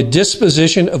largely on the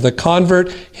disposition of the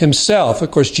convert himself.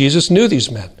 Of course, Jesus knew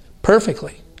these men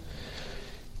perfectly.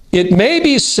 It may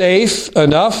be safe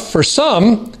enough for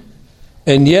some,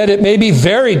 and yet it may be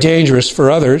very dangerous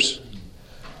for others.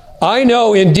 I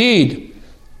know indeed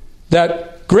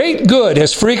that great good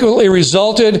has frequently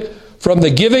resulted from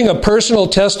the giving of personal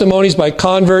testimonies by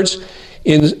converts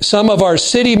in some of our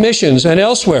city missions and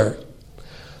elsewhere.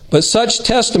 But such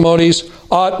testimonies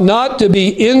ought not to be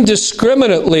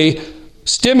indiscriminately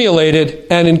stimulated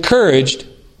and encouraged.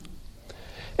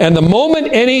 And the moment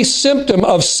any symptom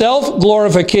of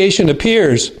self-glorification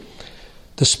appears,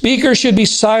 the speaker should be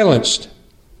silenced.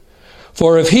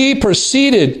 For if he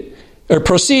proceed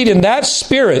in that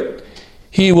spirit,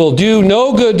 he will do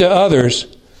no good to others,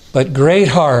 but great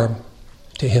harm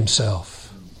to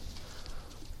himself.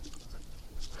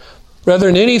 Rather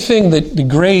than anything that the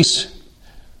grace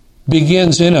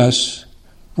begins in us,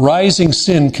 rising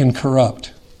sin can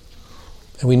corrupt.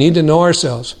 And we need to know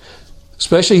ourselves.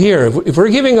 Especially here, if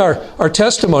we're giving our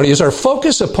testimony, is our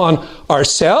focus upon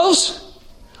ourselves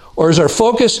or is our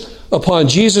focus upon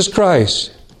Jesus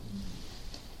Christ?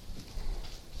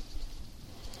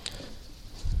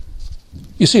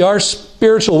 You see, our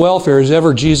spiritual welfare is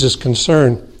ever Jesus'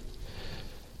 concern.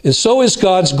 And so is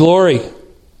God's glory.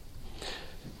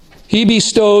 He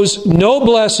bestows no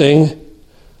blessing,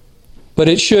 but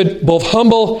it should both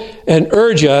humble and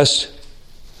urge us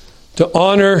to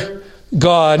honor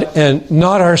God and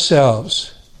not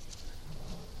ourselves.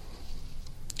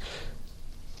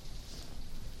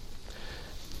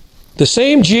 The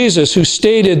same Jesus who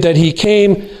stated that he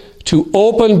came to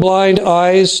open blind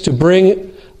eyes, to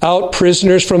bring out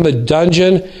prisoners from the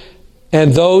dungeon,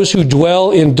 and those who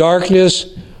dwell in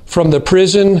darkness from the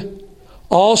prison,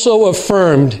 also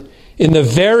affirmed in the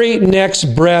very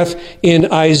next breath in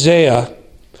Isaiah,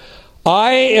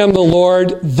 I am the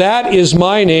Lord, that is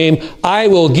my name. I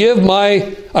will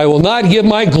not give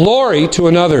my glory to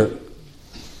another.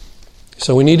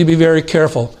 So we need to be very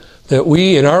careful that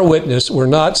we, in our witness, we're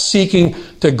not seeking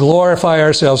to glorify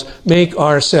ourselves, make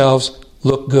ourselves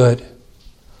look good.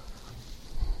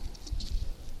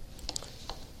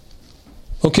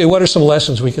 Okay, what are some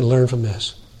lessons we can learn from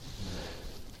this?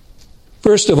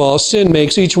 First of all, sin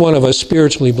makes each one of us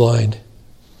spiritually blind.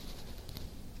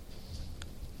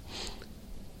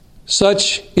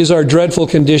 Such is our dreadful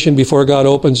condition before God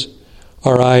opens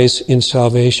our eyes in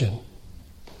salvation.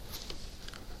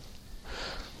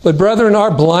 But brethren,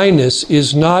 our blindness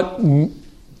is not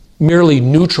merely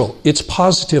neutral. It's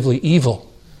positively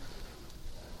evil.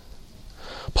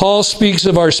 Paul speaks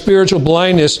of our spiritual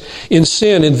blindness in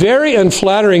sin in very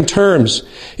unflattering terms.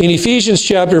 In Ephesians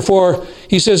chapter 4,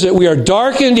 he says that we are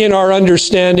darkened in our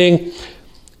understanding,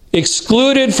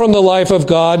 excluded from the life of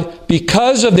God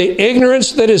because of the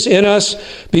ignorance that is in us,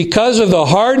 because of the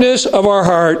hardness of our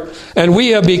heart, and we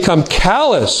have become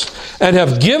callous and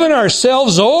have given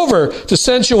ourselves over to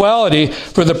sensuality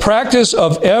for the practice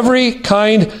of every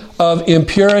kind of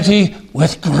impurity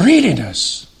with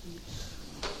greediness.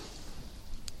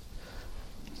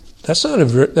 That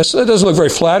doesn't look very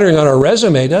flattering on our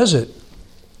resume, does it?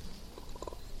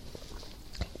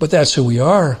 But that's who we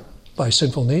are by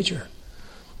sinful nature.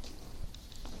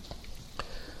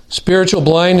 Spiritual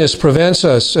blindness prevents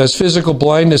us, as physical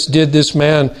blindness did this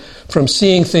man, from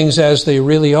seeing things as they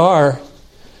really are.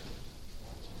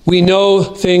 We know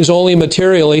things only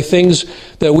materially, things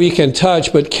that we can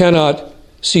touch but cannot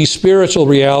see spiritual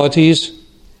realities.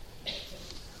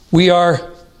 We are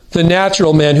the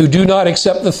natural men who do not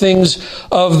accept the things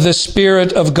of the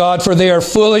Spirit of God, for they are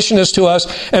foolishness to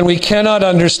us, and we cannot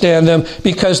understand them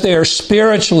because they are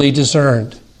spiritually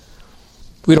discerned.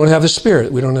 We don't have the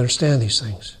Spirit. We don't understand these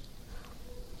things.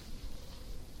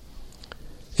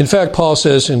 In fact, Paul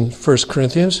says in 1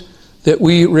 Corinthians that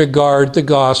we regard the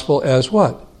gospel as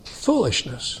what?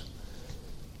 Foolishness.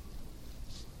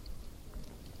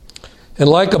 And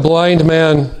like a blind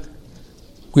man,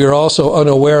 we are also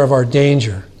unaware of our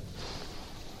danger.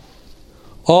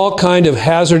 All kind of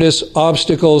hazardous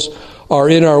obstacles are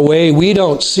in our way. We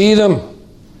don't see them.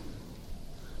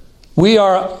 We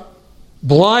are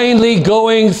blindly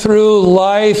going through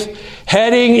life,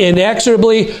 heading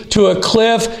inexorably to a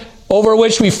cliff over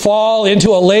which we fall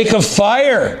into a lake of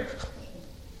fire.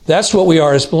 That's what we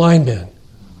are as blind men.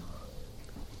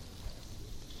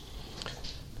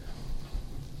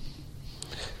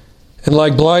 And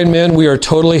like blind men, we are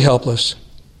totally helpless.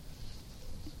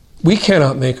 We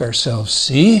cannot make ourselves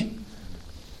see.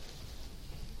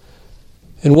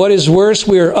 And what is worse,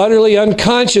 we are utterly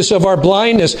unconscious of our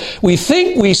blindness. We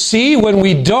think we see when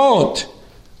we don't.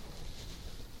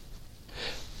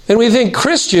 And we think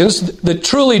Christians that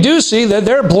truly do see that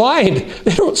they're blind.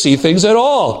 They don't see things at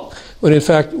all. When in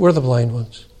fact, we're the blind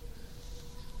ones.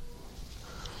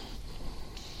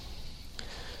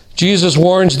 Jesus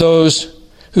warns those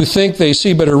who think they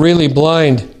see but are really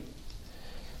blind.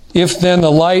 If then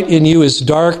the light in you is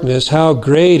darkness, how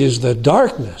great is the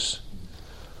darkness?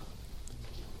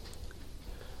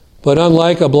 But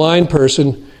unlike a blind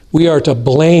person, we are to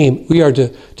blame. We are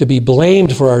to be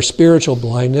blamed for our spiritual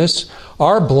blindness.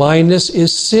 Our blindness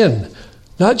is sin.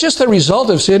 Not just the result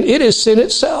of sin, it is sin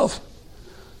itself.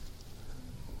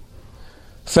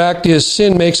 Fact is,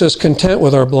 sin makes us content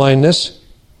with our blindness.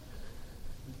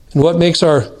 And what makes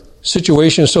our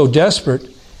situation so desperate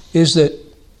is that,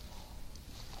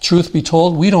 truth be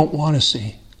told, we don't want to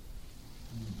see.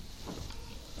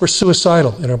 We're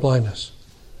suicidal in our blindness.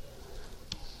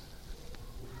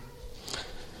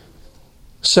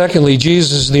 Secondly,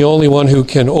 Jesus is the only one who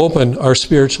can open our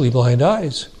spiritually blind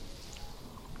eyes.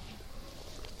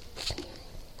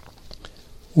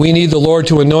 We need the Lord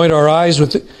to anoint our eyes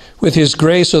with His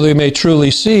grace so that we may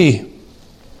truly see.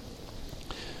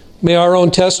 May our own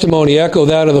testimony echo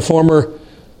that of the former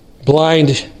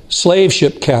blind slave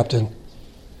ship captain.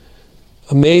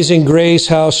 Amazing grace,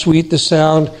 how sweet the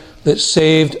sound that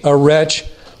saved a wretch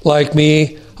like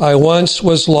me. I once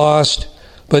was lost,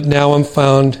 but now am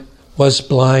found, was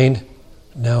blind,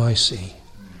 now I see.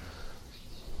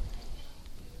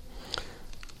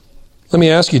 Let me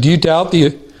ask you, do you doubt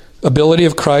the ability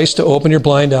of Christ to open your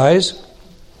blind eyes?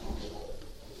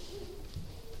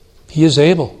 He is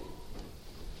able.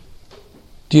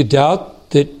 Do you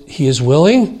doubt that He is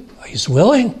willing? He's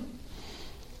willing.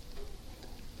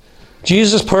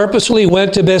 Jesus purposely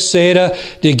went to Bethsaida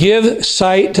to give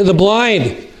sight to the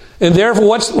blind. And therefore,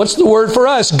 what's the word for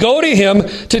us? Go to Him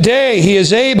today. He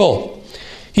is able.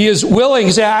 He is willing.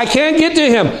 You say, I can't get to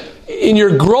Him. In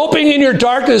your groping in your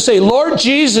darkness, say, Lord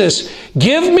Jesus,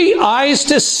 give me eyes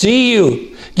to see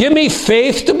You. Give me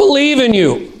faith to believe in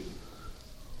You.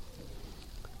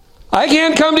 I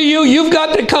can't come to You. You've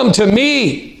got to come to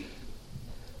me.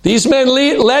 These men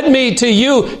led me to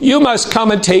you. You must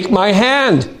come and take my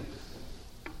hand.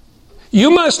 You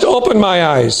must open my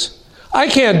eyes. I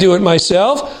can't do it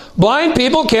myself. Blind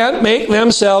people can't make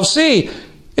themselves see.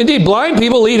 Indeed, blind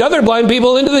people lead other blind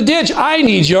people into the ditch. I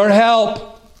need your help.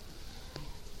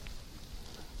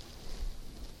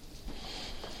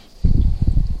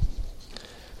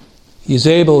 He is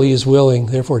able, he is willing,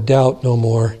 therefore doubt no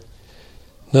more.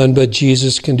 None but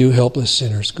Jesus can do helpless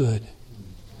sinners good.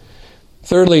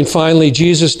 Thirdly and finally,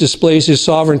 Jesus displays his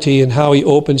sovereignty in how he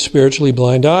opens spiritually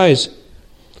blind eyes.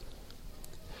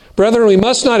 Brethren, we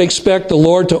must not expect the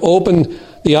Lord to open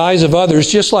the eyes of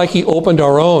others just like he opened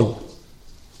our own.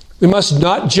 We must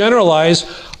not generalize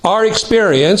our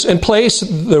experience and place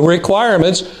the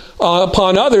requirements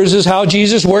upon others as how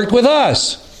Jesus worked with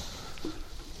us.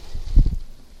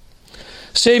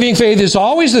 Saving faith is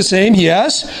always the same,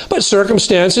 yes, but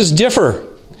circumstances differ.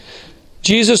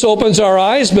 Jesus opens our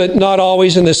eyes, but not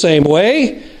always in the same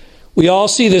way. We all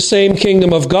see the same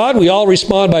kingdom of God. We all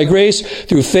respond by grace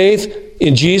through faith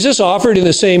in Jesus, offered in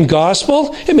the same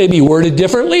gospel. It may be worded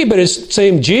differently, but it's the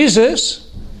same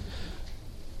Jesus.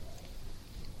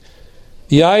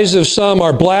 The eyes of some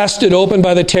are blasted open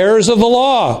by the terrors of the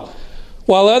law,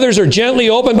 while others are gently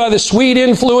opened by the sweet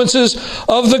influences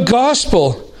of the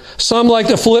gospel. Some, like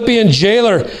the Philippian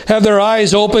jailer, have their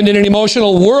eyes opened in an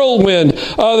emotional whirlwind.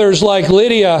 Others, like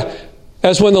Lydia,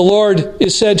 as when the Lord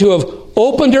is said to have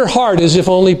opened her heart as if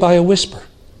only by a whisper.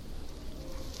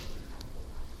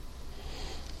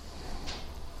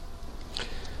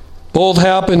 Both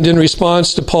happened in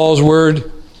response to Paul's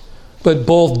word, but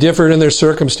both differed in their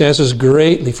circumstances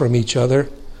greatly from each other,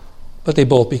 but they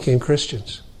both became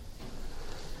Christians.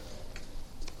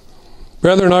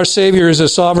 Brethren, our Savior is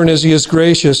as sovereign as he is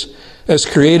gracious, as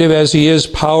creative as he is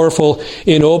powerful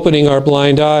in opening our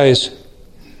blind eyes.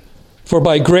 For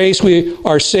by grace we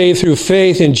are saved through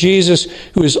faith in Jesus,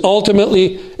 who is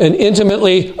ultimately and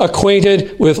intimately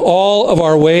acquainted with all of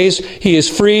our ways. He is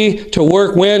free to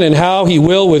work when and how he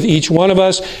will with each one of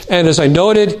us. And as I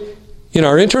noted in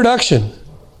our introduction,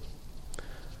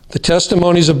 the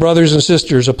testimonies of brothers and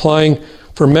sisters applying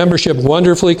for membership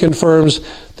wonderfully confirms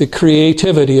the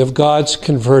creativity of God's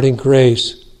converting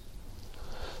grace.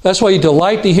 That's why you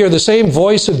delight to hear the same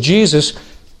voice of Jesus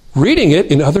reading it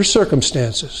in other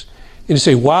circumstances. And you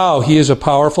say, wow, he is a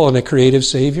powerful and a creative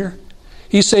Savior.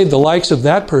 He saved the likes of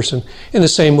that person in the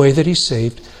same way that he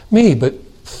saved me. But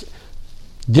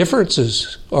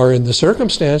differences are in the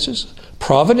circumstances.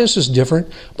 Providence is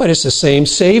different, but it's the same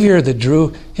Savior that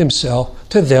drew himself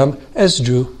to them as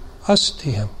drew us to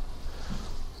him.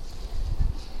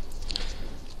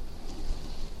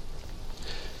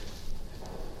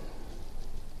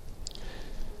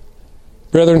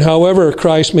 Brethren, however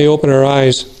Christ may open our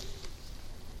eyes,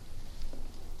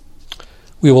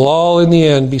 we will all in the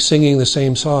end be singing the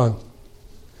same song.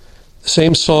 The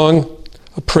same song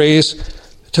of praise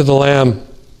to the Lamb.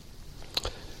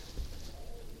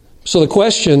 So the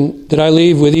question that I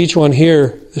leave with each one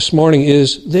here this morning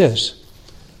is this: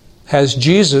 has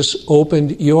Jesus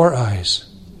opened your eyes?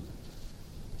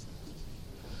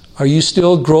 Are you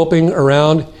still groping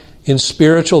around in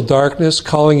spiritual darkness,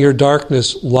 calling your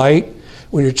darkness light,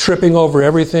 when you're tripping over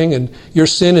everything and your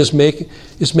sin is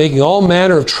making all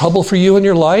manner of trouble for you in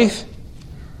your life?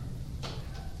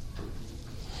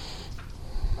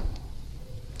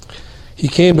 He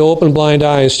came to open blind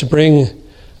eyes, to bring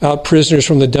out prisoners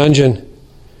from the dungeon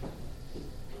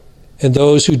and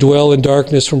those who dwell in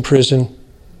darkness from prison.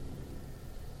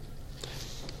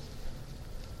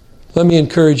 Let me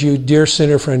encourage you, dear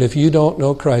sinner friend, if you don't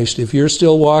know Christ, if you're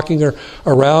still walking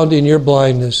around in your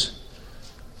blindness,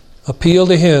 appeal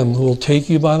to him who will take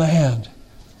you by the hand.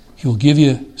 He will give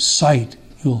you sight.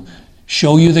 He will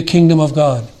show you the kingdom of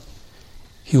God.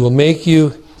 He will make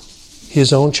you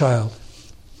his own child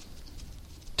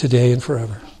today and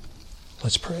forever.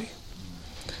 Let's pray.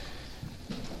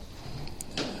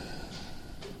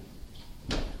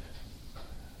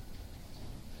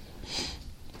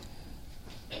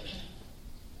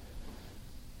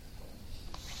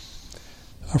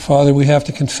 Our Father, we have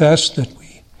to confess that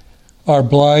we are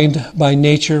blind by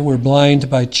nature. We're blind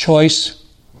by choice.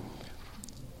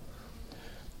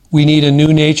 We need a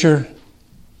new nature.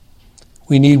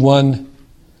 We need one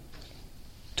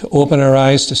to open our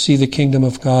eyes to see the kingdom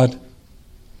of God.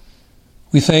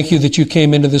 We thank you that you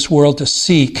came into this world to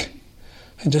seek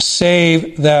and to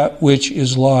save that which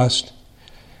is lost.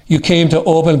 You came to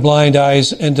open blind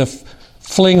eyes and to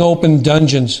fling open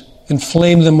dungeons and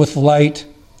flame them with light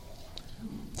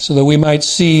so that we might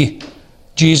see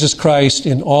Jesus Christ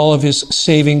in all of his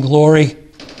saving glory.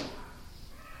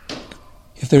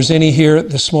 If there's any here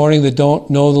this morning that don't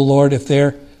know the Lord, if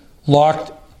they're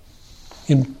locked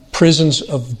in prisons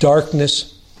of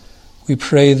darkness, we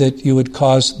pray that you would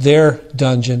cause their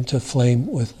dungeon to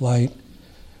flame with light,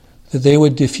 that they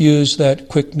would diffuse that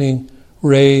quickening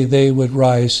ray, they would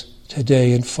rise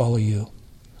today and follow you.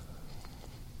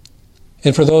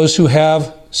 And for those who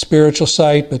have spiritual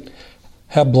sight but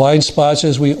have blind spots,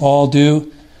 as we all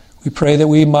do, we pray that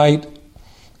we might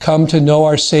come to know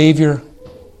our Savior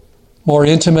more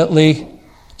intimately,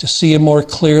 to see Him more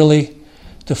clearly,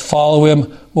 to follow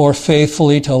Him more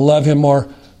faithfully, to love Him more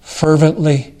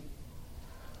fervently.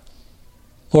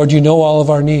 Lord, you know all of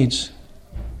our needs,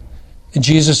 and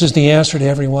Jesus is the answer to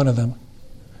every one of them.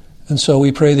 And so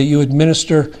we pray that you would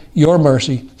minister your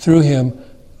mercy through Him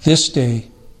this day,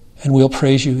 and we'll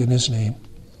praise you in His name.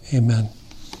 Amen.